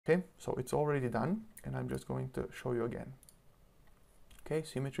Okay, so it's already done, and I'm just going to show you again. Okay,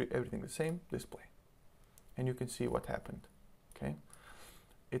 symmetry, everything the same, display. And you can see what happened. Okay,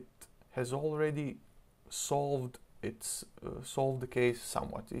 it has already solved solved the case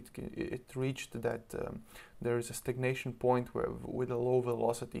somewhat. It reached that there is a stagnation point with a low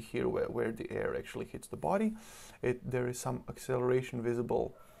velocity here where the air actually hits the body. There is some acceleration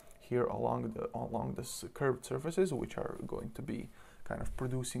visible here along this curved surfaces, which are going to be kind of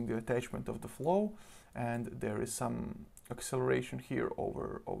producing the attachment of the flow, and there is some acceleration here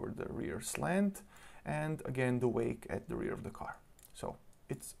over the rear slant, and again the wake at the rear of the car. So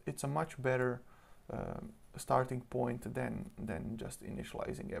it's a much better starting point than just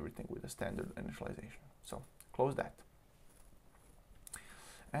initializing everything with a standard initialization. So close that.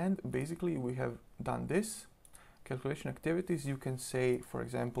 And basically we have done this. Calculation activities, you can say, for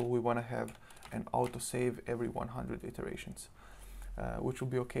example, we want to have an autosave every 100 iterations, which will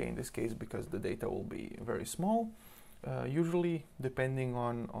be okay in this case because the data will be very small. Usually, depending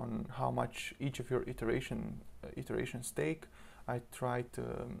on how much each of your iterations take, I try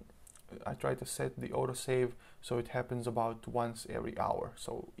to set the autosave so it happens about once every hour.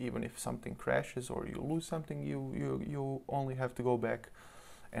 So even if something crashes or you lose something, you only have to go back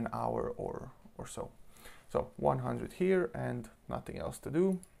an hour or so. So 100 here and nothing else to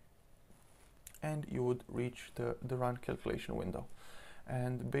do, and you would reach the run calculation window.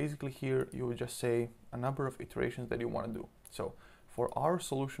 And basically here you would just say a number of iterations that you want to do. So for our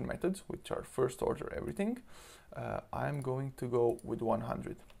solution methods, which are first order everything, I'm going to go with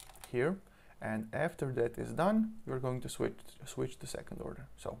 100 here, and after that is done, you're going to switch to second order.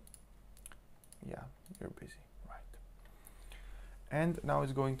 So yeah, you're busy, right? And now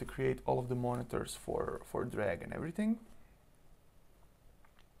it's going to create all of the monitors for drag and everything,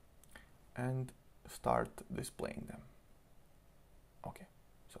 and start displaying them. Okay,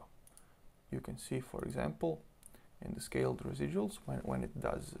 so you can see, for example, in the scaled residuals, when it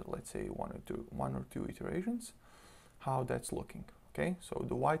does, let's say one or two iterations, how that's looking. Okay, so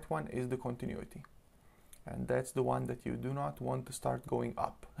the white one is the continuity, and that's the one that you do not want to start going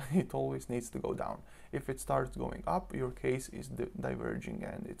up. It always needs to go down. If it starts going up, your case is diverging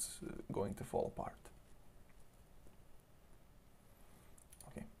and it's going to fall apart.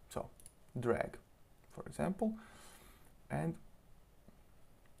 Okay, so drag, for example, and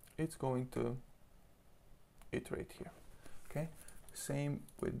it's going to iterate here. Okay, same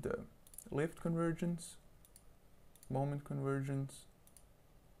with the lift convergence, moment convergence,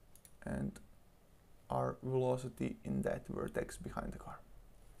 and our velocity in that vertex behind the car.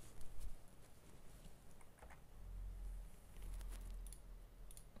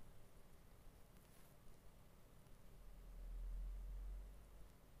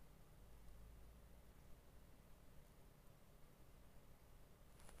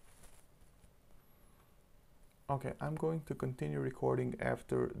 Okay, I'm going to continue recording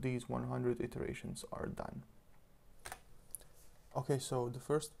after these 100 iterations are done. Okay, so the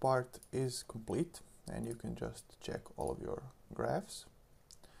first part is complete, and you can just check all of your graphs,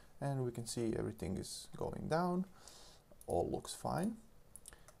 and we can see everything is going down, all looks fine,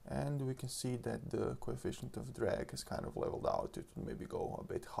 and we can see that the coefficient of drag is kind of leveled out. It will maybe go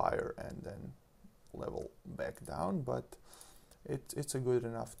a bit higher and then level back down, but it's a good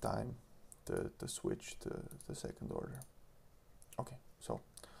enough time to switch to the second order. Okay, so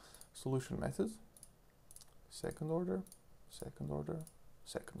solution methods, second order, second order,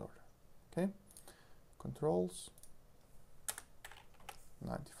 second order. Okay, controls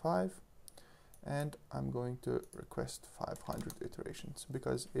 95, and I'm going to request 500 iterations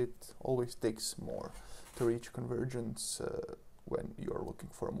because it always takes more to reach convergence when you're looking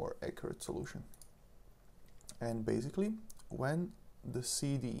for a more accurate solution. And basically, when the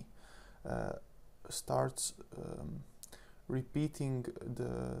CD starts repeating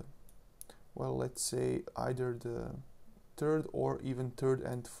well, let's say either the third or even third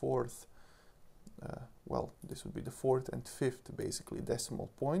and fourth, well, this would be the fourth and fifth basically decimal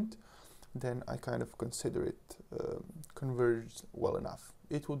point, then I kind of consider it converged well enough.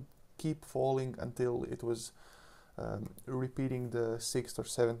 It would keep falling until it was repeating the sixth or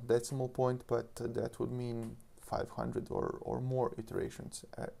seventh decimal point, but that would mean 500 or more iterations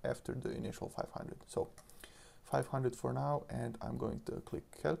after the initial 500. So 500 for now, and I'm going to click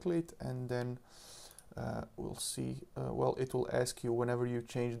calculate, and then we'll see, well, it will ask you whenever you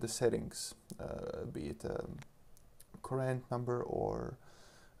change the settings, be it current number or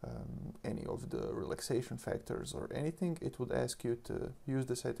any of the relaxation factors or anything, it would ask you to use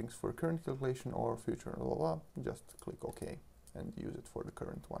the settings for current calculation or future, blah, blah, blah. Just click OK and use it for the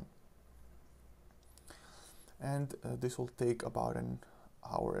current one. And this will take about an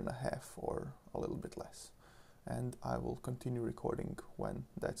hour and a half or a little bit less. And I will continue recording when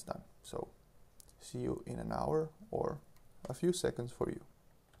that's done. So see you in an hour or a few seconds for you.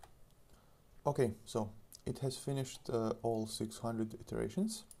 Okay, so it has finished all 600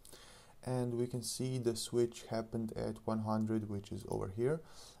 iterations, and we can see the switch happened at 100, which is over here,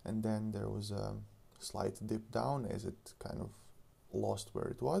 and then there was a slight dip down as it kind of lost where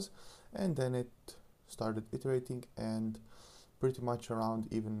it was, and then it started iterating, and pretty much around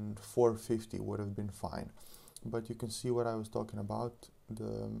even 450 would have been fine. But you can see what I was talking about.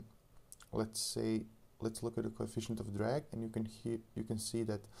 Let's look at the coefficient of drag, and you can see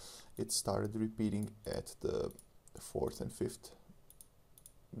that it started repeating at the 4th and 5th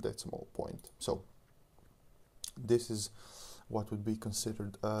decimal point. So this is what would be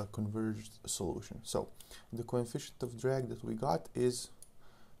considered a converged solution. So the coefficient of drag that we got is,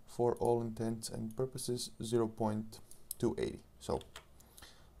 for all intents and purposes, 0.280. So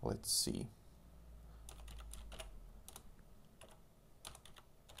let's see.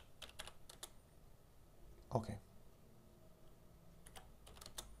 Okay,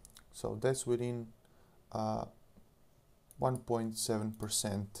 so that's within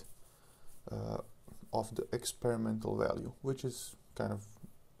 1.7% of the experimental value, which is kind of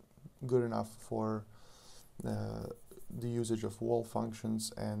good enough for the usage of wall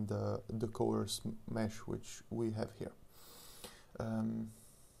functions and the coerce mesh which we have here.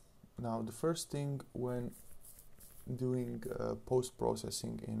 Now the first thing when doing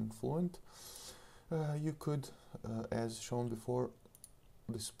post-processing in Fluent, you could, as shown before,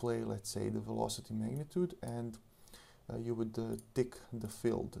 display, let's say, the velocity magnitude, and you would tick the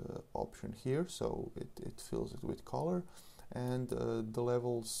filled option here, so it fills it with color, and the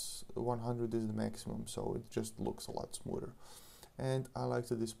levels 100 is the maximum, so it just looks a lot smoother. And I like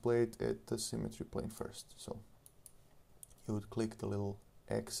to display it at the symmetry plane first, so you would click the little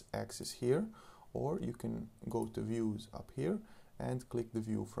x-axis here, or you can go to views up here and click the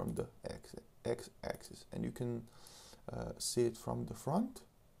view from the x-axis, and you can see it from the front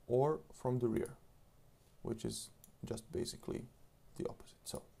or from the rear, which is just basically the opposite.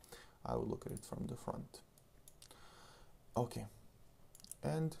 So I will look at it from the front. Okay,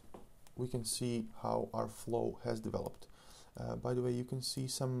 and we can see how our flow has developed. By the way, you can see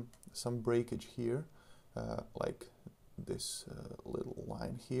some breakage here, like this little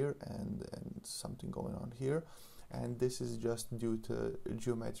line here and something going on here, and this is just due to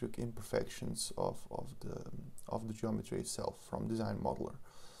geometric imperfections of the geometry itself from DesignModeler.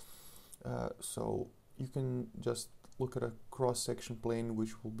 So you can just look at a cross-section plane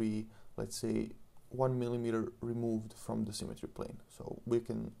which will be, let's say, 1 millimeter removed from the symmetry plane. So we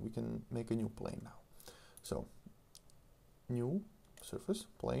can make a new plane now. So new surface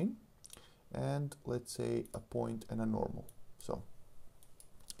plane, and let's say a point and a normal. So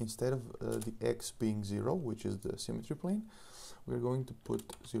instead of the x being 0, which is the symmetry plane, we're going to put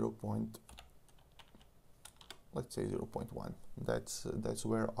let's say 0.1. That's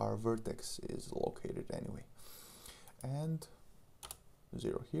where our vertex is located anyway. And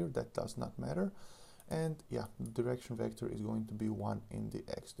 0 here, that does not matter. And yeah, the direction vector is going to be 1 in the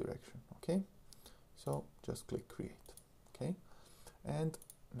x direction. Okay, so just click create. Okay, and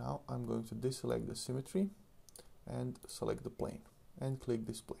now I'm going to deselect the symmetry and select the plane and click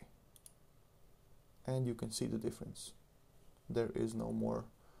display, and you can see the difference. There is no more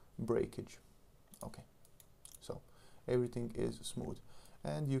breakage. Okay, so everything is smooth,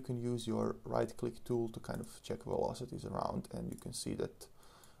 and you can use your right click tool to kind of check velocities around, and you can see that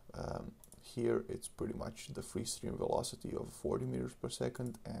here it's pretty much the free stream velocity of 40 meters per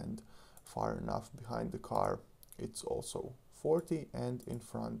second, and far enough behind the car it's also 40, and in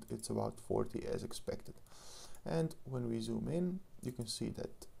front it's about 40 as expected. And when we zoom in, you can see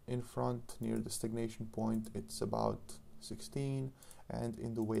that in front near the stagnation point it's about 16, and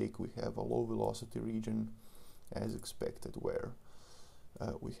in the wake we have a low velocity region as expected, where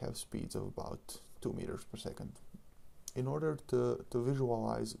we have speeds of about 2 meters per second. In order to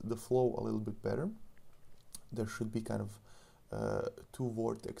visualize the flow a little bit better, there should be kind of two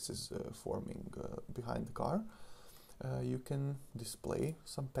vortexes forming behind the car. You can display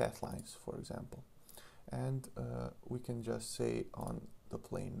some path lines, for example, and we can just say on the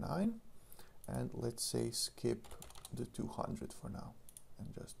plane 9, and let's say skip the 200 for now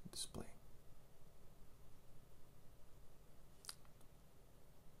and just display.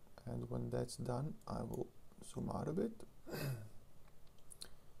 And when that's done, I will zoom out a bit.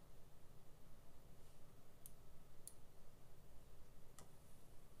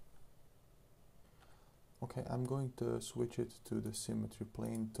 Okay, I'm going to switch it to the symmetry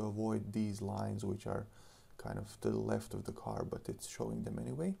plane to avoid these lines which are kind of to the left of the car, but it's showing them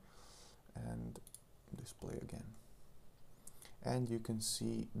anyway. And display again. And you can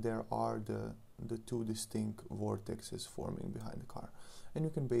see there are the two distinct vortexes forming behind the car. And you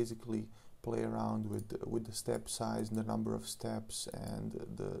can basically play around with the step size and the number of steps and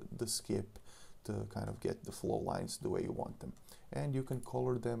the skip to kind of get the flow lines the way you want them. And you can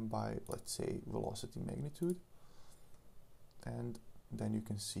color them by, let's say, velocity magnitude. And then you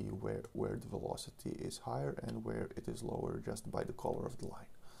can see where the velocity is higher and where it is lower just by the color of the line.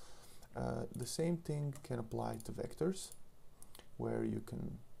 The same thing can apply to vectors, where you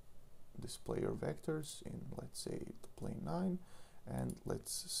can display your vectors in, let's say, the plane 9, and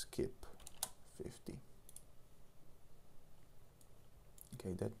let's skip 50.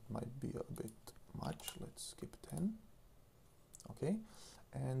 Okay, that might be a bit much. Let's skip 10. Okay,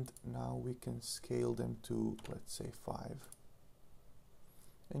 and now we can scale them to, let's say, 5.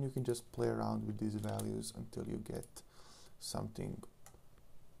 And you can just play around with these values until you get something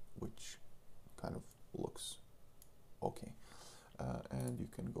which kind of looks okay. And you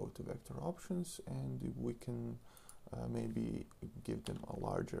can go to vector options, and we can maybe give them a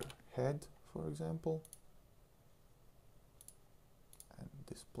larger head, for example, and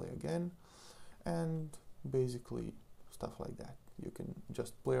display again, and basically stuff like that. You can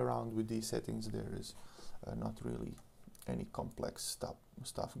just play around with these settings. There is not really any complex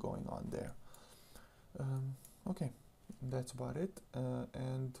stuff going on there. Okay, that's about it.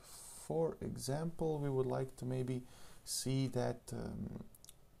 And for example, we would like to maybe see that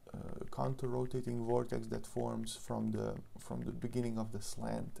counter-rotating vortex that forms from the beginning of the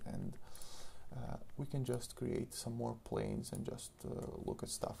slant, and we can just create some more planes and just look at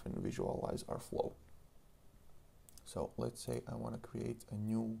stuff and visualize our flow. So let's say I want to create a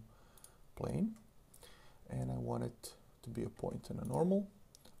new plane, and I want it to be a point and a normal,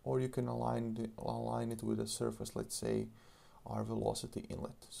 or you can align it with a surface, let's say our velocity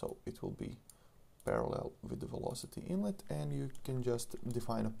inlet, so it will be parallel with the velocity inlet, and you can just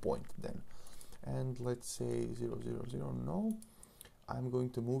define a point then. And let's say 0, 0, 0, no, I'm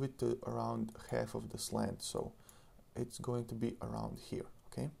going to move it to around half of the slant, so it's going to be around here.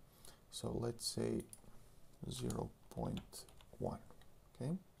 Okay, so let's say 0.1.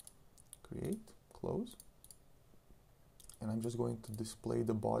 Okay, create, close, and I'm just going to display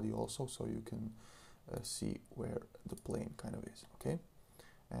the body also, so you can see where the plane kind of is. Okay,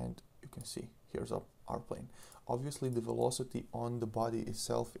 and you can see here's our plane. Obviously the velocity on the body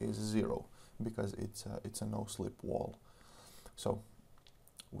itself is 0 because it's a no-slip wall. So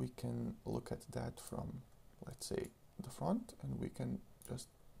we can look at that from, let's say, the front, and we can just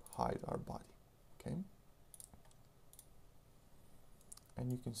hide our body. Okay, and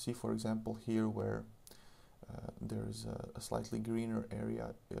you can see, for example, here where there's a slightly greener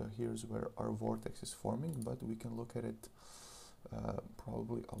area, here's where our vortex is forming, but we can look at it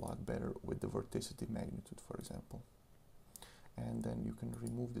probably a lot better with the vorticity magnitude, for example. And then you can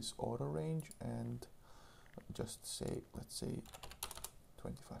remove this auto range and just say, let's say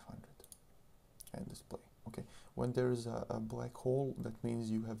 2500, and display. Okay, when there is a black hole, that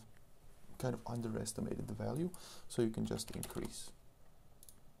means you have kind of underestimated the value, so you can just increase.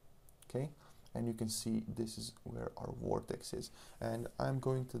 Okay, and you can see this is where our vortex is, and I'm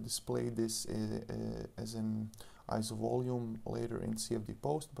going to display this as an ISO volume later in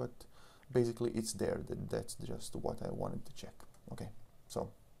CFD-Post, but basically it's there. That's just what I wanted to check. Okay,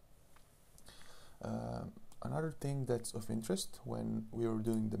 so another thing that's of interest when we were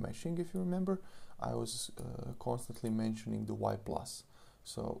doing the meshing, if you remember, I was constantly mentioning the Y+.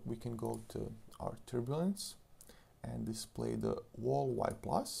 So we can go to our turbulence and display the wall Y+,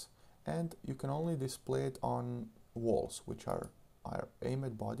 and you can only display it on walls, which are our aim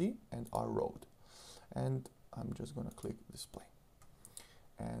at body and our road. And I'm just going to click display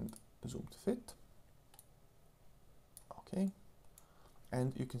and zoom to fit. Okay,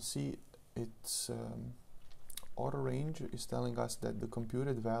 and you can see its auto range is telling us that the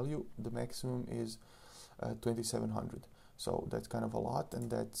computed value, the maximum is 2700. So that's kind of a lot,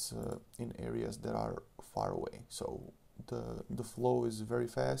 and that's in areas that are far away. So the flow is very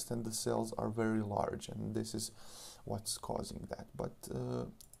fast and the cells are very large, and this is what's causing that. But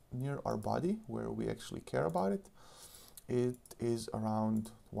near our body, where we actually care about it, it is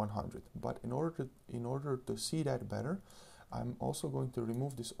around 100. But in order to see that better, I'm also going to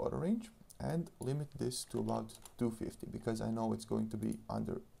remove this auto range and limit this to about 250, because I know it's going to be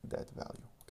under that value.